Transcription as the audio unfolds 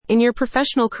In your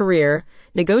professional career,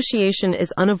 negotiation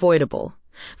is unavoidable.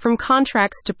 From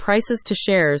contracts to prices to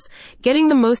shares, getting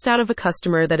the most out of a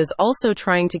customer that is also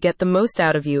trying to get the most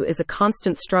out of you is a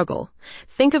constant struggle.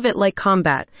 Think of it like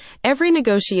combat. Every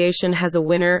negotiation has a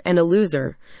winner and a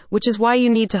loser, which is why you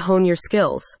need to hone your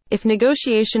skills. If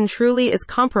negotiation truly is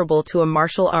comparable to a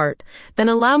martial art, then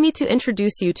allow me to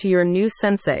introduce you to your new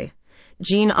sensei,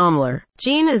 Jean Omler.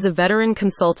 Jean is a veteran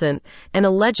consultant and a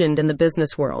legend in the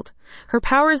business world. Her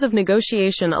powers of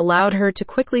negotiation allowed her to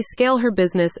quickly scale her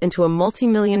business into a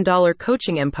multi-million-dollar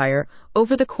coaching empire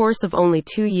over the course of only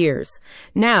 2 years.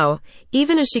 Now,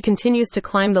 even as she continues to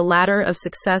climb the ladder of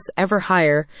success ever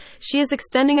higher, she is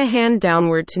extending a hand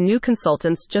downward to new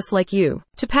consultants just like you.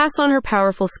 To pass on her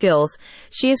powerful skills,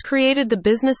 she has created the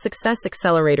Business Success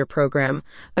Accelerator program,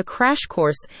 a crash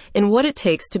course in what it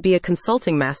takes to be a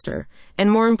consulting master, and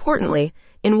more importantly,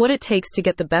 in what it takes to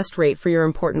get the best rate for your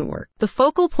important work. The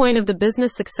focal point of the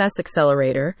Business Success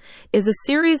Accelerator is a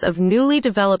series of newly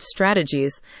developed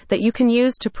strategies that you can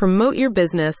use to promote your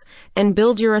business and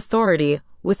build your authority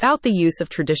without the use of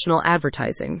traditional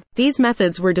advertising. These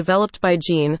methods were developed by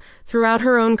Jean throughout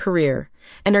her own career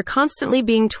and are constantly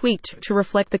being tweaked to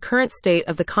reflect the current state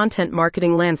of the content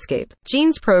marketing landscape.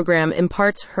 Jean's program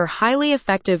imparts her highly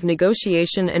effective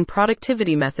negotiation and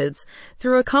productivity methods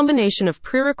through a combination of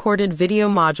pre-recorded video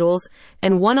modules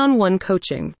and one-on-one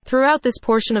coaching. Throughout this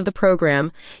portion of the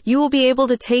program, you will be able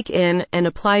to take in and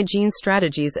apply Jean's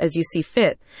strategies as you see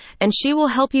fit, and she will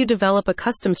help you develop a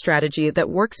custom strategy that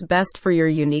works best for your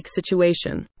unique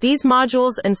situation. These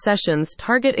modules and sessions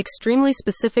target extremely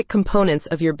specific components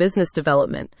of your business development,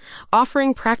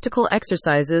 offering practical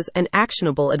exercises and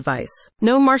actionable advice.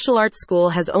 No martial arts school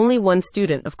has only one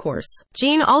student, of course.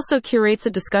 Jean also curates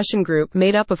a discussion group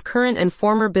made up of current and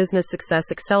former Business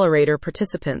Success Accelerator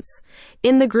participants.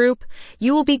 In the group,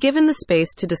 you will be given the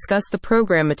space to discuss the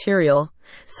program material,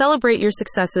 celebrate your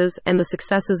successes and the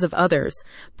successes of others,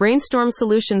 brainstorm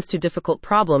solutions to difficult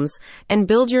problems, and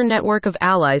build your network of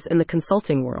allies in the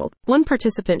consulting world. One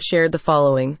participant shared the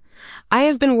following: I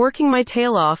have been working my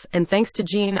tail off, and thanks to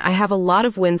Jean, I have a lot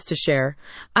of wins to share.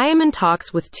 I am in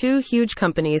talks with 2 huge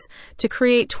companies to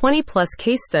create 20-plus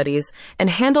case studies and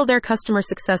handle their customer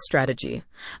success strategy.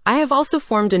 I have also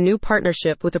formed a new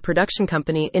partnership with a production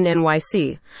company in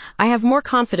NYC. I have more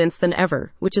confidence than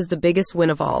ever, which is the biggest win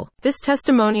of all. This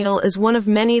testimonial is one of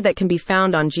many that can be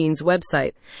found on Jean's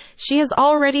website. She has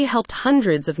already helped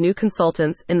hundreds of new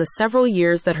consultants in the several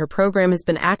years that her program has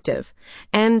been active.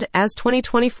 And as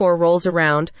 2024 rolls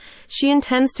around, she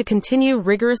intends to continue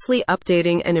rigorously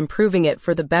updating and improving it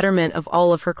for the betterment of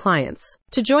all of her clients.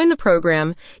 To join the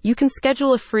program, you can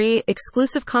schedule a free,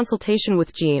 exclusive consultation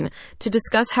with Jean to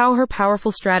discuss how her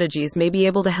powerful strategies may be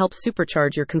able to help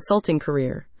supercharge your consulting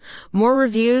career. More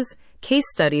reviews, case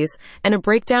studies, and a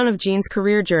breakdown of Jean's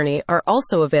career journey are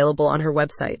also available on her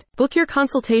website. Book your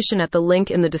consultation at the link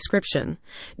in the description.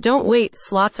 Don't wait,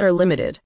 slots are limited.